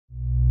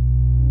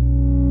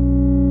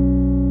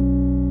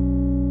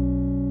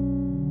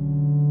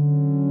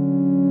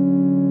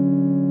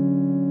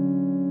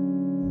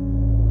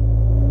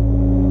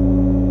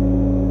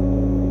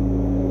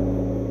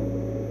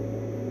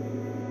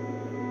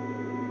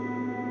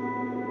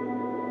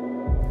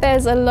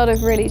There's a lot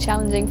of really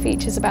challenging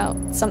features about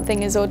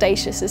something as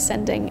audacious as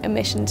sending a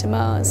mission to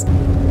Mars.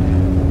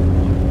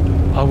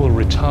 I will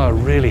retire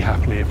really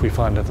happily if we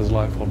find out there's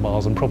life on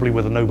Mars, and probably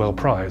with a Nobel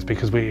Prize,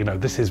 because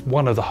this is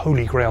one of the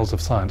holy grails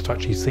of science, to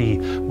actually see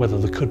whether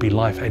there could be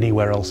life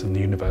anywhere else in the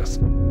universe.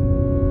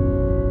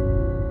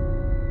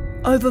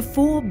 Over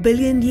 4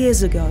 billion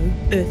years ago,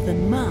 Earth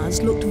and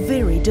Mars looked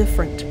very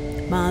different.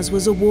 Mars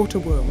was a water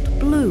world,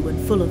 blue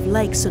and full of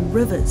lakes and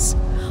rivers,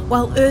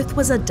 while Earth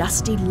was a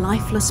dusty,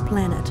 lifeless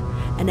planet,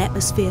 an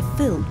atmosphere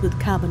filled with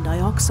carbon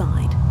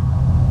dioxide.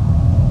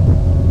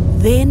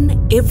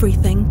 Then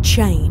everything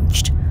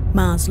changed.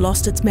 Mars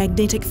lost its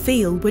magnetic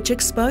field, which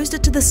exposed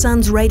it to the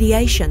sun's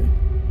radiation.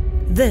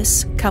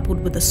 This,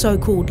 coupled with the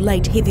so-called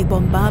late heavy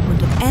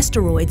bombardment of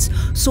asteroids,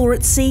 saw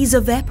its seas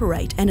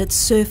evaporate and its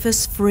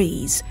surface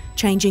freeze,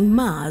 changing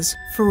Mars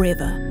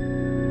forever.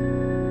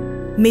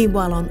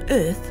 Meanwhile on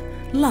Earth,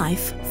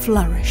 life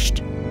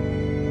flourished.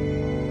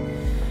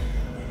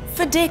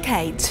 For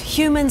decades,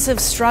 humans have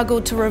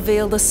struggled to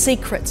reveal the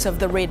secrets of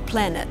the red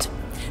planet.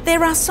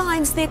 There are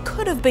signs there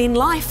could have been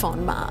life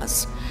on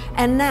Mars,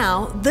 and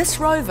now this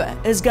rover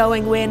is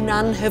going where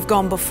none have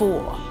gone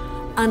before,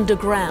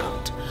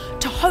 underground,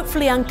 to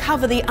hopefully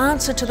uncover the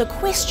answer to the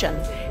question,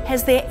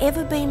 has there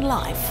ever been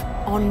life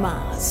on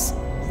Mars?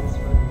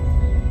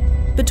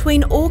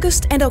 Between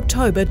August and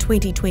October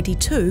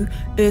 2022,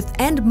 Earth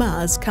and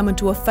Mars come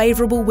into a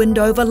favourable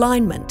window of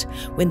alignment,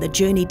 when the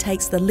journey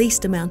takes the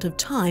least amount of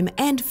time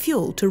and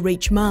fuel to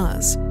reach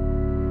Mars.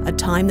 A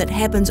time that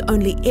happens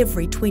only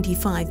every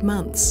 25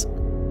 months.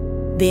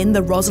 Then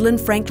the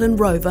Rosalind Franklin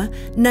Rover,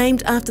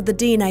 named after the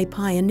DNA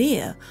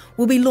pioneer,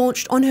 will be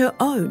launched on her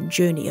own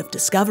journey of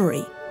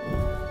discovery.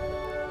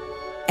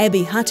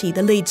 Abbie Hutty,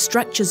 the lead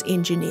structures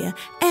engineer,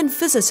 and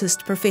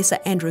physicist Professor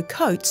Andrew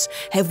Coates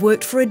have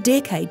worked for a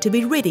decade to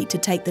be ready to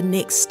take the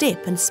next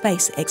step in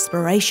space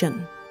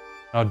exploration.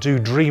 I do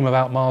dream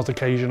about Mars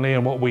occasionally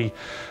and what we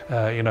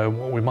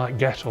might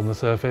get on the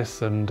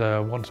surface, and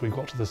once we've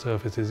got to the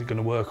surface, is it going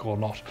to work or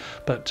not?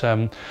 But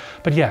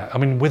yeah, I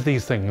mean, with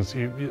these things,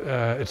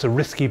 it's a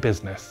risky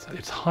business.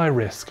 It's high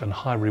risk and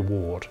high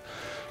reward,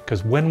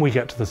 because when we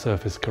get to the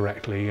surface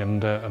correctly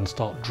and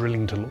start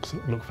drilling to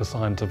look for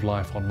signs of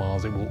life on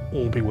Mars, it will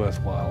all be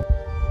worthwhile.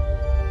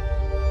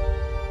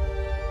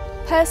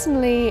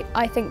 Personally,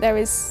 I think there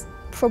is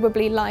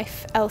probably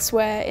life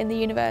elsewhere in the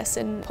universe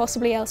and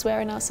possibly elsewhere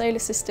in our solar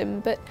system,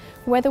 but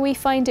whether we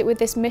find it with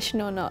this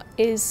mission or not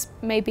is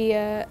maybe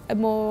a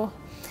more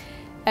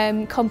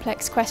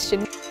complex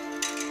question.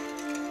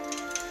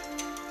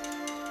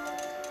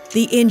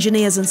 The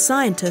engineers and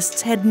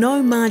scientists had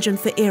no margin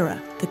for error.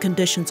 The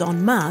conditions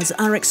on Mars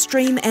are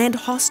extreme and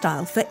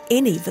hostile for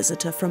any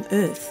visitor from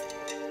Earth.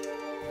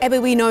 Abbie,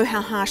 we know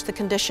how harsh the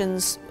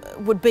conditions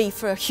would be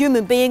for a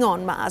human being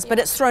on Mars, but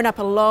it's thrown up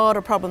a lot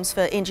of problems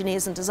for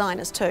engineers and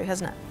designers too,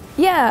 hasn't it?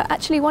 Yeah,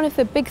 actually one of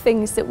the big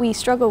things that we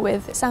struggle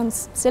with, it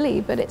sounds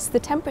silly, but it's the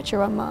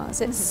temperature on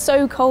Mars. It's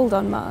so cold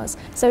on Mars,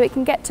 so it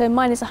can get to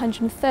minus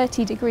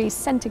 130 degrees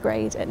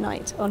centigrade at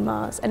night on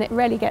Mars, and it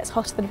rarely gets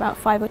hotter than about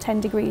 5 or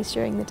 10 degrees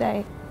during the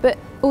day. But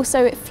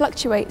also it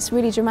fluctuates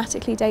really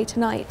dramatically day to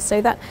night,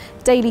 so that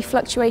daily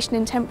fluctuation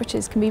in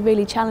temperatures can be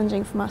really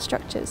challenging from our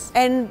structures.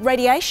 And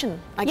radiation,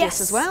 I guess,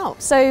 as well.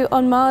 So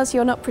on Mars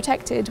you're not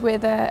protected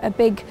with a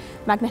big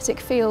magnetic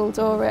field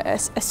or a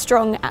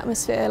strong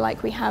atmosphere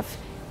like we have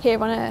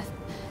here on Earth.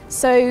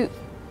 So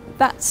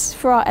that's,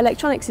 for our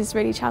electronics, is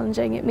really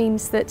challenging. It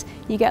means that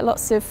you get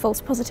lots of false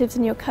positives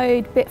in your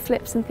code, bit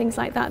flips and things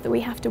like that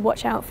we have to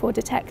watch out for,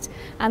 detect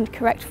and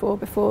correct for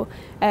before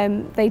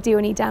they do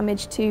any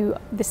damage to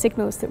the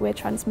signals that we're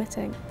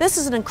transmitting. This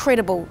is an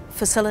incredible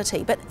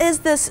facility, but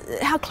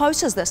how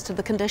close is this to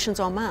the conditions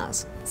on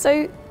Mars?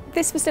 So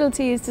this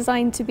facility is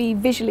designed to be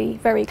visually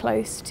very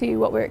close to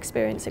what we're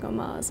experiencing on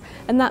Mars,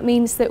 and that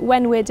means that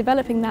when we're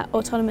developing that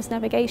autonomous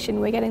navigation,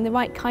 we're getting the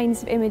right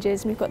kinds of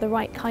images and we've got the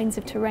right kinds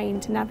of terrain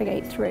to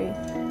navigate through.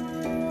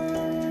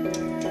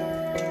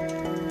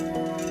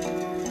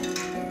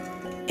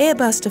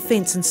 Airbus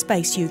Defence and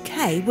Space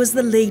UK was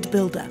the lead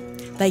builder.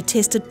 They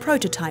tested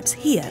prototypes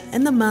here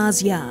in the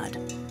Mars Yard.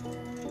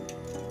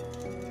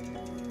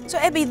 So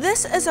Abbie,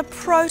 this is a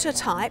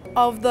prototype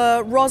of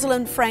the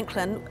Rosalind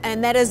Franklin,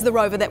 and that is the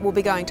rover that will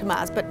be going to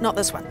Mars, but not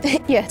this one.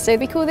 Yeah, so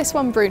we call this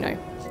one Bruno.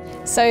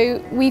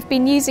 So we've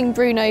been using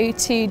Bruno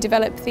to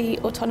develop the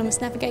autonomous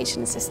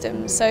navigation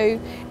system.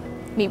 So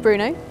meet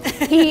Bruno.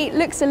 He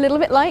looks a little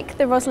bit like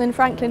the Rosalind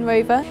Franklin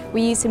Rover.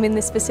 We use him in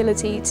this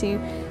facility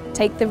to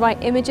take the right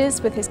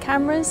images with his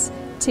cameras,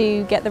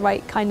 to get the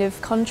right kind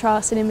of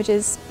contrast and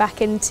images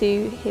back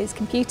into his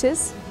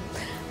computers.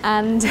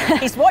 And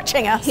he's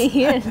watching us.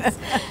 He is.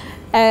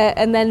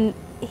 And then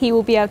he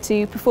will be able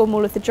to perform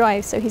all of the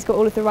drives, so he's got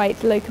all of the right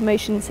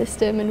locomotion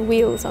system and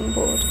wheels on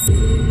board.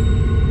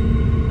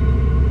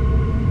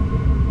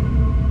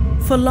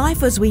 For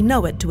life as we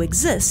know it to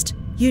exist,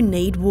 you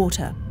need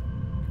water.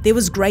 There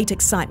was great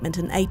excitement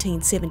in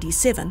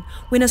 1877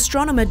 when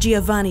astronomer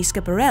Giovanni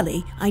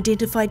Schiaparelli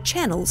identified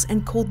channels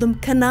and called them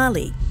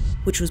canali.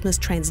 which was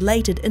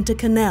mistranslated into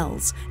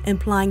Canals,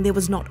 implying there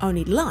was not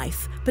only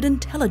life, but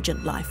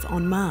intelligent life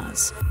on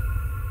Mars.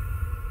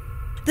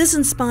 This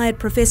inspired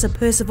Professor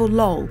Percival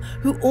Lowell,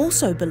 who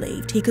also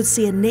believed he could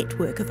see a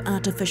network of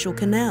artificial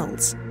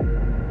canals.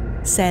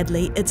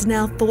 Sadly, it's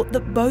now thought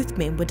that both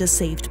men were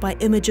deceived by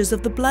images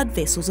of the blood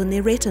vessels in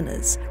their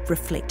retinas,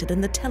 reflected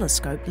in the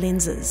telescope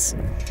lenses.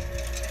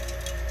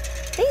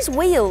 These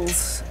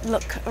wheels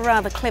look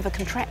rather clever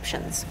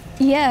contraptions.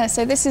 Yeah,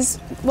 so this is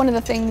one of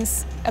the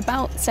things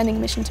about sending a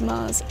mission to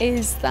Mars,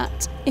 is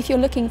that if you're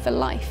looking for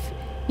life,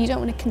 you don't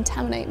want to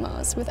contaminate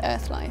Mars with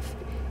Earth life.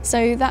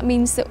 So that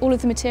means that all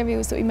of the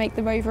materials that we make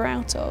the rover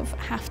out of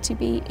have to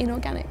be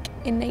inorganic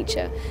in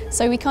nature.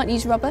 So we can't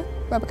use rubber.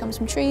 Rubber comes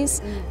from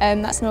trees.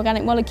 That's an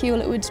organic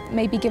molecule. It would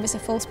maybe give us a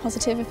false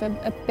positive if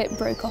a bit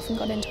broke off and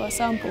got into our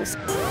samples.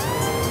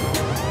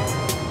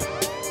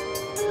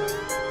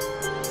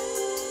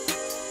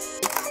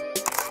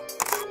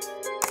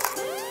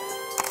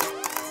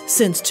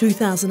 Since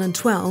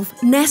 2012,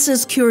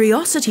 NASA's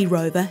Curiosity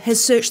Rover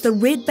has searched the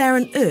red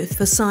barren Earth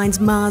for signs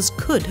Mars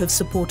could have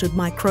supported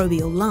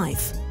microbial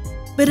life.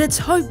 But it's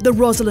hoped the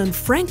Rosalind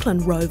Franklin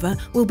Rover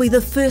will be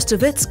the first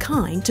of its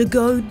kind to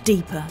go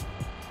deeper.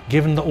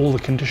 Given that all the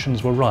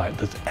conditions were right,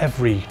 there's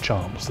every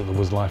chance that there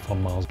was life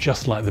on Mars,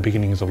 just like the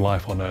beginnings of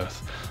life on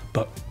Earth.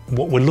 But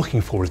what we're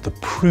looking for is the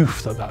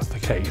proof that that's the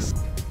case.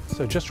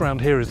 So just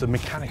around here is the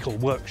mechanical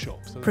workshop.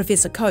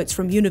 Professor Coates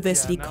from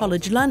University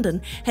College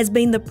London has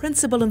been the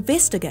principal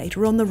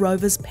investigator on the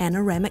rover's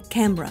panoramic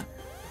camera.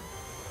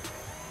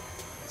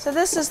 So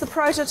this is the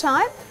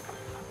prototype?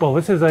 Well,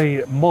 this is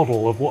a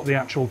model of what the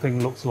actual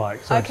thing looks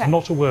like. So Okay. It's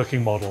not a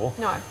working model,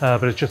 No.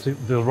 But it's just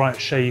the right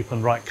shape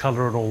and right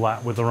colour and all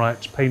that with the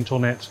right paint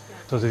on it.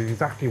 So it's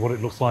exactly what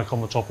it looks like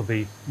on the top of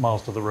the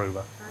mast of the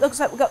rover. Looks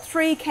like we've got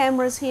 3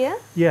 cameras here.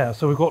 Yeah,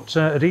 so we've got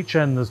at each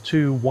end there's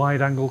 2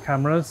 wide-angle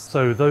cameras.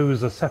 So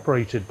those are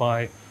separated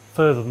by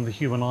further than the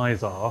human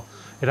eyes are.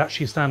 It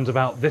actually stands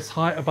about this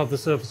height above the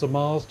surface of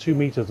Mars, 2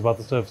 meters above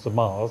the surface of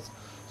Mars.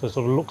 So it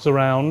sort of looks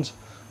around,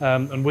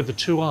 and with the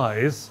 2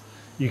 eyes,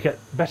 you get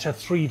better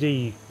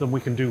 3D than we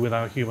can do with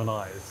our human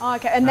eyes. Oh,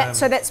 okay, and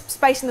so that's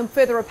spacing them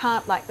further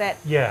apart like that.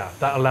 Yeah,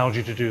 that allows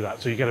you to do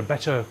that. So you get a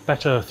better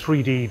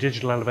 3D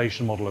digital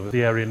elevation model of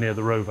the area near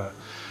the rover.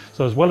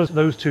 So as well as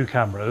those 2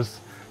 cameras,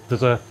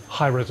 there's a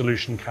high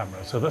resolution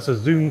camera. So that's a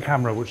zoom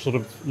camera which sort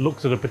of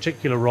looks at a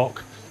particular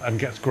rock and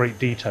gets great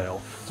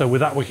detail. So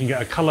with that we can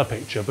get a colour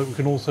picture, but we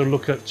can also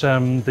look at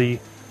the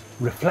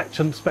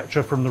reflectance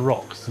spectra from the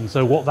rocks. And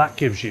so what that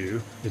gives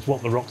you is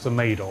what the rocks are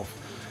made of.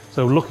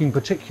 So looking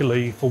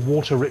particularly for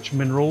water-rich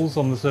minerals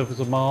on the surface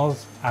of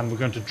Mars, and we're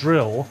going to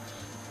drill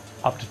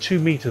up to 2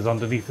 meters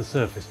underneath the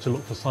surface to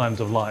look for signs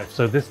of life.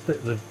 So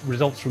the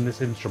results from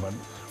this instrument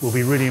will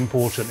be really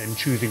important in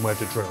choosing where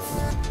to drill.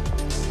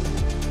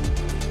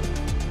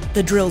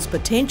 The drill's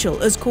potential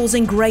is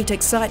causing great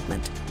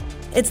excitement.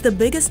 It's the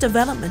biggest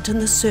development in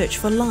the search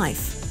for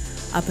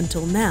life. Up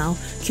until now,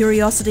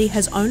 Curiosity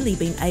has only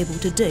been able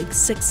to dig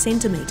 6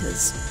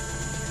 centimetres.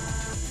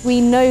 We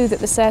know that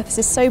the surface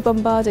is so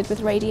bombarded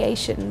with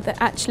radiation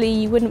that actually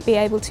you wouldn't be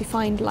able to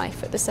find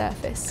life at the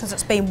surface. Because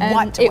it's been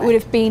wiped away. It would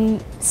have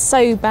been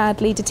so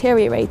badly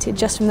deteriorated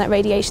just from that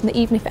radiation that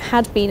even if it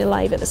had been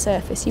alive at the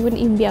surface, you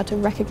wouldn't even be able to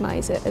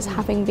recognise it as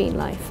having been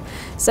life.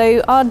 So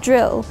our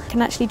drill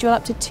can actually drill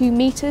up to 2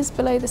 meters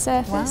below the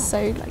surface, Wow.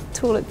 so like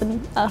taller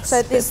than us,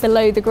 So but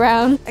below the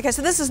ground. Okay,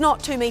 so this is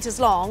not 2 meters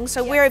long,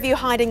 so where are you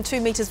hiding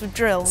 2 meters of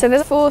drill? So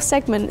there's 4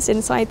 segments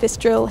inside this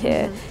drill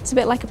here. It's a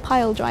bit like a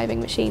pile driving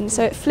machine.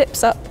 So it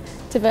flips up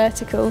to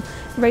vertical,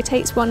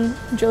 rotates one,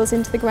 drills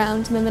into the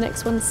ground, and then the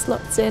next one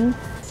slots in,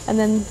 and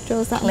then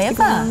drills that into the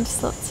ground,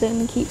 slots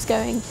in, and keeps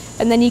going.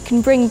 And then you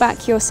can bring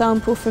back your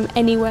sample from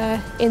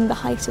anywhere in the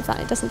height of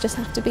that. It doesn't just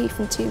have to be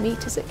from 2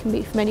 meters, it can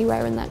be from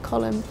anywhere in that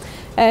column.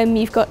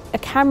 You've got a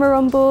camera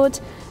on board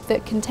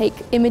that can take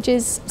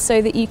images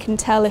so that you can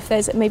tell if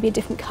there's maybe a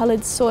different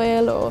coloured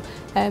soil, or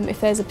if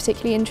there's a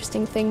particularly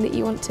interesting thing that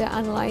you want to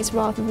analyse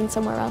rather than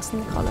somewhere else in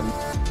the column.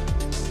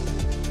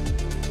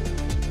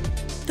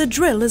 The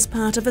drill is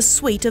part of a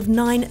suite of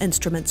 9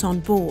 instruments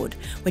on board,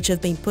 which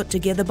have been put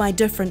together by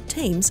different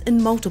teams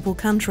in multiple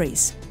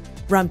countries.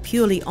 Run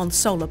purely on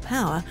solar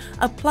power,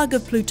 a plug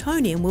of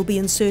plutonium will be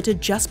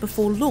inserted just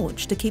before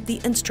launch to keep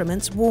the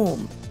instruments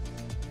warm.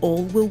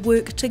 All will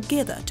work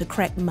together to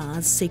crack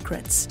Mars'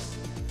 secrets.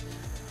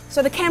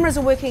 So the cameras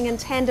are working in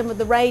tandem with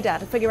the radar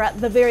to figure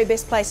out the very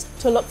best place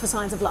to look for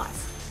signs of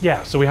life.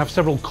 Yeah, so we have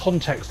several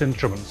context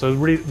instruments. So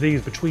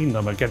these between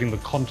them are getting the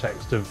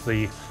context of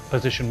the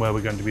position where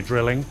we're going to be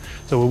drilling.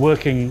 So we're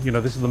working,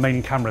 this is the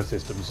main camera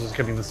system, so it's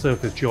getting the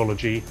surface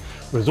geology.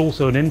 There's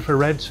also an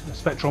infrared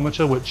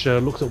spectrometer which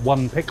looks at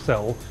 1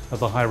 pixel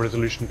as a high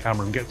resolution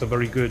camera and gets a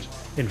very good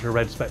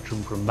infrared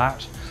spectrum from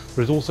that.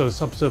 There's also a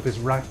subsurface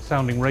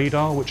sounding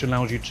radar which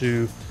allows you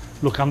to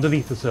look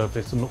underneath the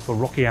surface and look for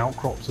rocky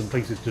outcrops and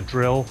places to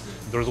drill.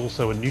 There is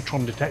also a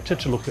neutron detector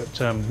to look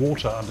at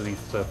water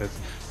underneath the surface.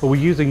 But we're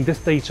using this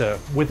data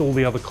with all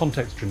the other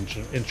context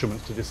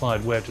instruments to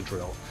decide where to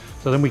drill.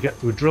 So then we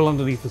drill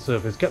underneath the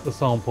surface, get the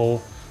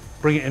sample,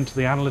 bring it into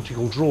the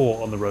analytical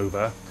drawer on the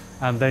rover,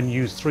 and then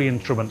use 3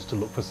 instruments to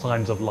look for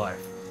signs of life.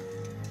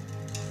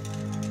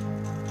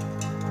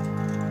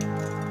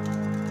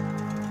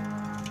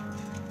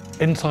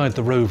 Inside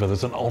the rover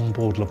there's an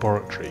onboard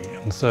laboratory,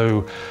 and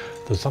so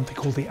there's something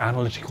called the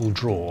analytical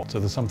drawer. So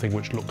there's something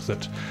which looks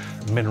at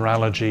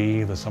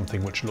mineralogy, there's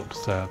something which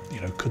looks at,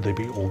 could they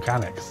be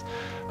organics?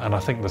 And I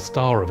think the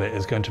star of it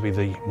is going to be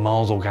the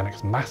Mars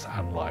Organics Mass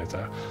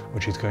Analyzer,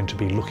 which is going to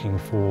be looking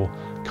for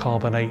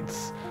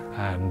carbonates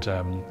and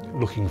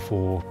looking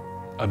for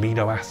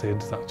amino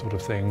acids, that sort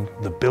of thing,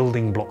 the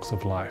building blocks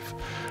of life.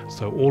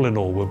 So all in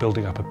all, we're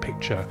building up a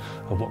picture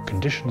of what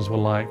conditions were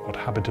like, what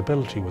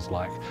habitability was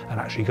like, and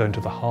actually going to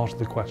the heart of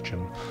the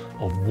question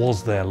of,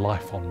 was there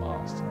life on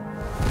Mars?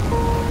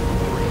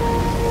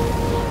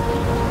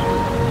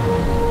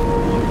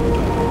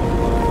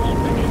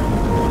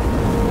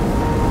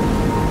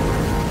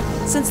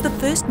 Since the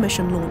first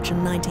mission launch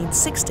in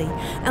 1960,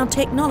 our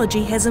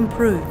technology has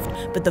improved,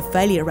 but the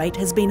failure rate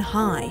has been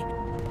high.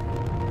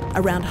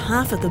 Around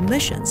half of the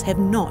missions have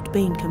not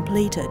been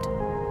completed.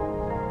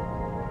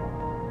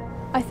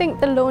 I think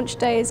the launch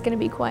day is going to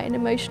be quite an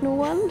emotional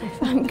one,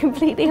 if I'm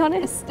completely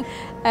honest.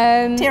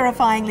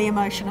 Terrifyingly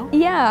emotional.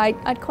 Yeah,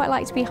 I'd quite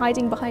like to be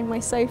hiding behind my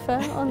sofa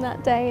on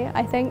that day,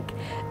 I think.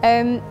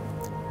 A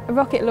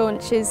rocket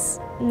launch is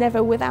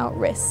never without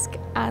risk,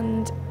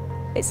 and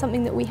it's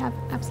something that we have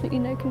absolutely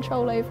no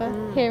control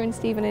over here in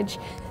Stevenage.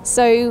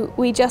 So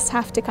we just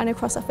have to kind of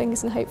cross our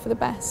fingers and hope for the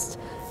best.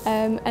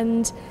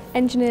 And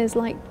engineers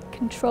like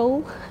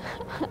control.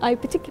 I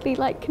particularly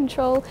like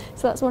control,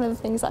 so that's one of the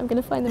things that I'm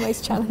going to find the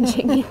most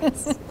challenging,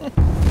 yes.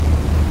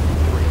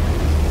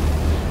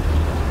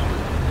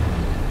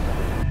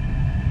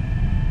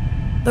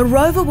 The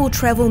rover will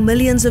travel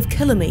millions of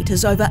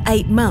kilometres over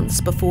 8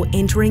 months before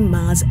entering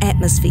Mars'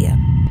 atmosphere.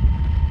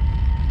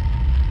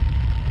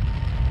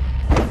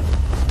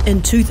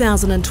 In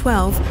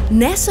 2012,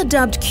 NASA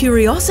dubbed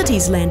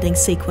Curiosity's landing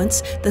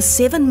sequence the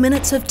 7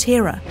 minutes of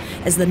terror,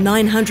 as the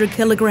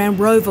 900-kilogram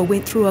rover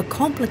went through a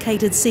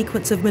complicated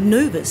sequence of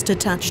manoeuvres to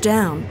touch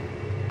down.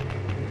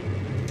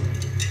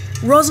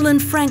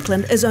 Rosalind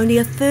Franklin is only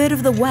a third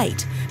of the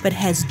weight, but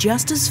has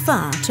just as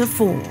far to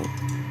fall.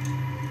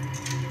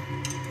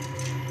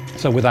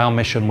 So with our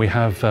mission, we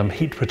have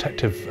heat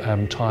protective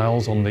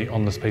tiles on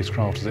the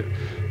spacecraft as it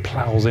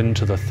ploughs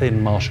into the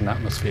thin Martian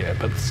atmosphere,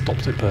 but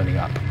stops it burning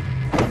up.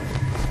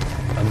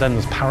 And then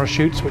there's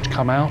parachutes which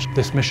come out.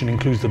 This mission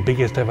includes the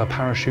biggest ever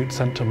parachute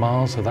sent to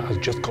Mars, so that has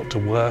just got to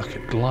work.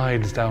 It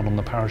glides down on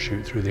the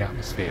parachute through the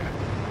atmosphere.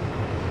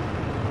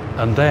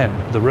 And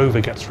then the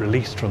rover gets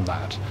released from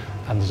that,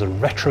 and there's a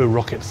retro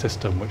rocket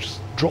system which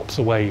drops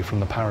away from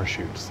the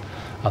parachutes.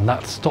 And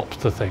that stops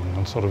the thing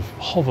and sort of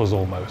hovers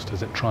almost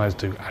as it tries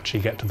to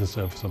actually get to the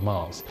surface of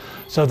Mars.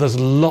 So there's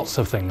lots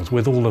of things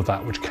with all of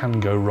that which can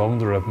go wrong.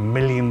 There are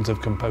millions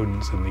of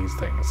components in these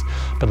things.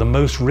 But the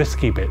most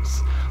risky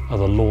bits are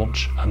the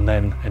launch and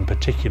then, in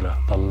particular,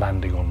 the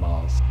landing on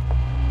Mars.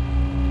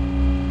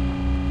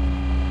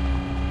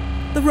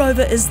 The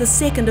rover is the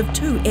second of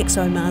 2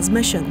 ExoMars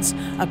missions,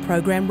 a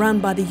program run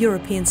by the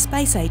European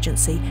Space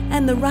Agency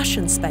and the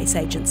Russian Space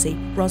Agency,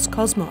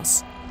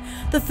 Roscosmos.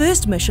 The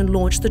first mission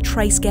launched the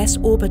Trace Gas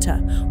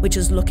Orbiter, which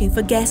is looking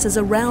for gases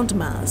around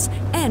Mars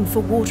and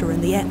for water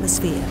in the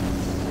atmosphere.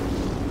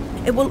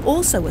 It will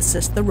also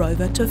assist the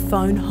rover to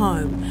phone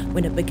home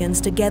when it begins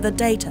to gather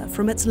data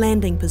from its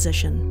landing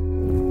position.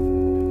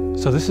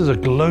 So this is a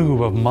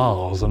globe of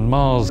Mars, and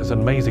Mars is an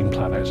amazing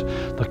planet.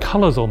 The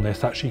colours on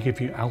this actually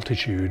give you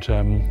altitude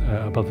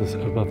above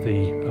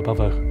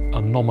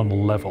a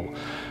nominal level.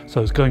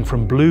 So it's going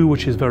from blue,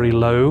 which is very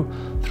low,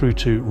 through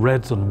to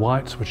reds and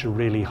whites, which are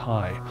really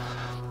high.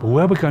 But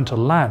where we're going to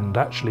land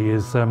actually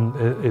is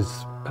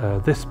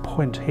this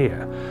point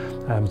here.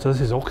 So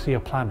this is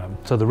Oxyoplanum.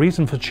 So the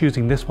reason for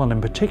choosing this one in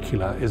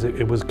particular is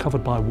it was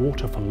covered by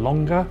water for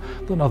longer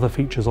than other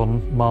features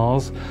on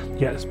Mars,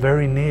 yet it's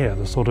very near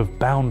the sort of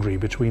boundary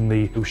between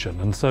the ocean.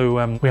 And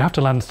so we have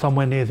to land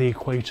somewhere near the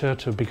equator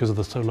because of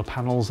the solar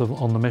panels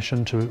on the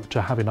mission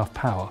to have enough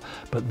power.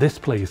 But this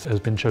place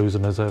has been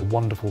chosen as a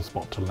wonderful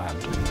spot to land.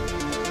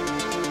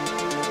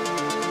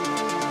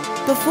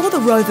 Before the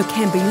rover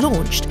can be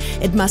launched,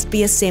 it must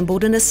be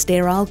assembled in a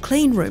sterile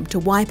clean room to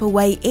wipe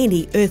away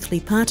any earthly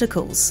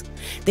particles.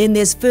 Then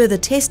there's further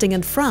testing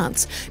in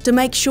France to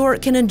make sure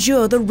it can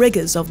endure the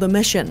rigours of the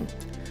mission.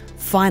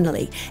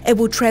 Finally, it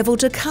will travel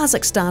to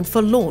Kazakhstan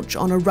for launch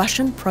on a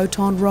Russian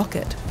Proton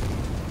rocket.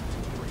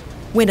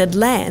 When it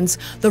lands,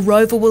 the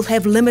rover will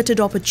have limited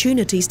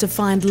opportunities to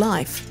find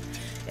life.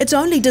 It's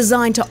only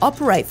designed to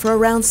operate for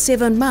around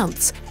 7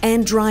 months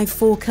and drive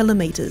 4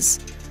 kilometres.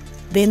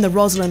 Then the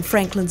Rosalind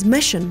Franklin's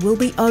mission will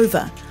be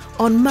over.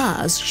 On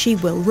Mars, she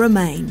will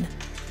remain.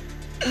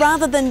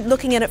 Rather than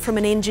looking at it from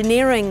an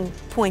engineering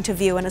point of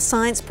view and a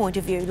science point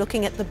of view,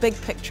 looking at the big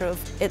picture of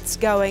it's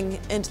going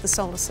into the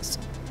solar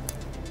system.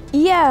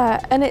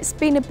 Yeah, and it's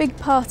been a big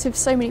part of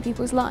so many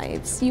people's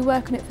lives. You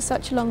work on it for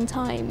such a long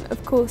time.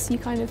 Of course, you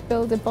kind of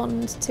build a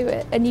bond to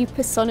it and you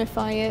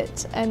personify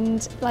it,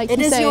 and like it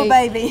is your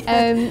baby.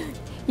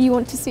 You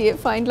want to see it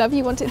find love,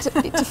 you want it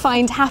to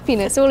find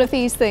happiness, all of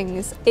these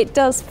things. It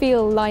does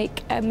feel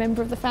like a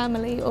member of the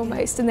family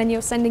almost, and then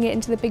you're sending it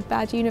into the big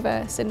bad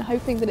universe and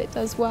hoping that it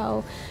does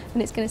well,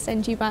 and it's going to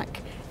send you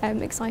back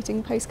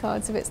exciting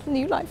postcards of its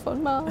new life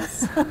on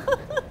Mars.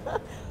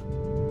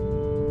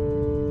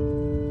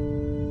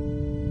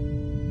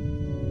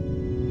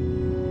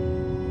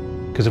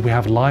 Because if we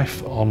have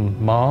life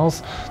on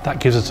Mars, that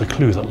gives us a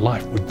clue that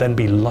life would then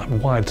be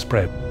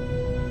widespread.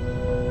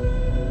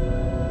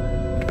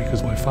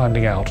 Because we're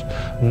finding out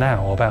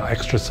now about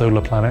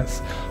extrasolar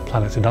planets,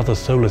 planets in other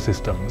solar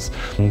systems,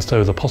 and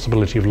so the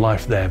possibility of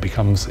life there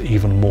becomes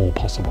even more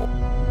possible.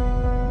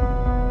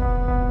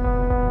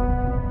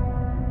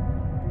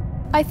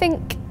 I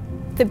think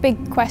the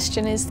big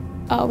question is,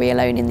 are we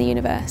alone in the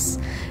universe?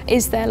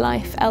 Is there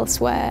life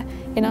elsewhere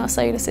in our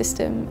solar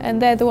system?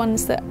 And they're the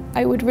ones that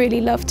I would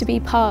really love to be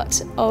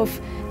part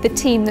of the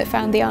team that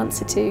found the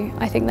answer to.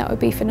 I think that would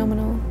be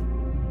phenomenal.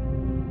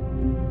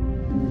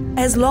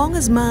 As long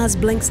as Mars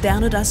blinks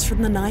down at us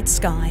from the night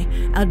sky,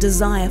 our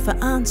desire for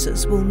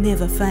answers will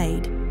never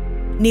fade.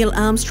 Neil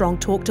Armstrong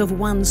talked of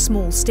one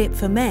small step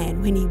for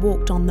man when he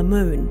walked on the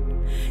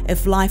moon.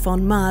 If life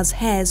on Mars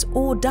has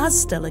or does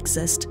still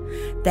exist,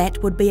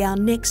 that would be our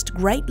next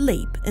great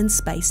leap in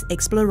space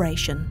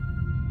exploration.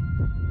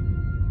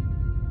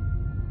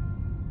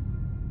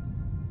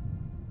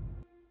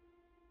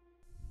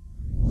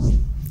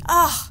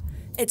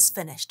 It's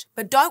finished.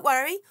 But don't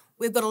worry,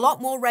 we've got a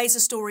lot more Razor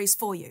stories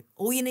for you.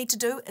 All you need to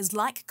do is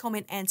like,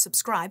 comment and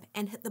subscribe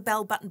and hit the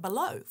bell button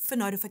below for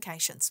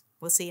notifications.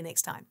 We'll see you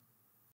next time.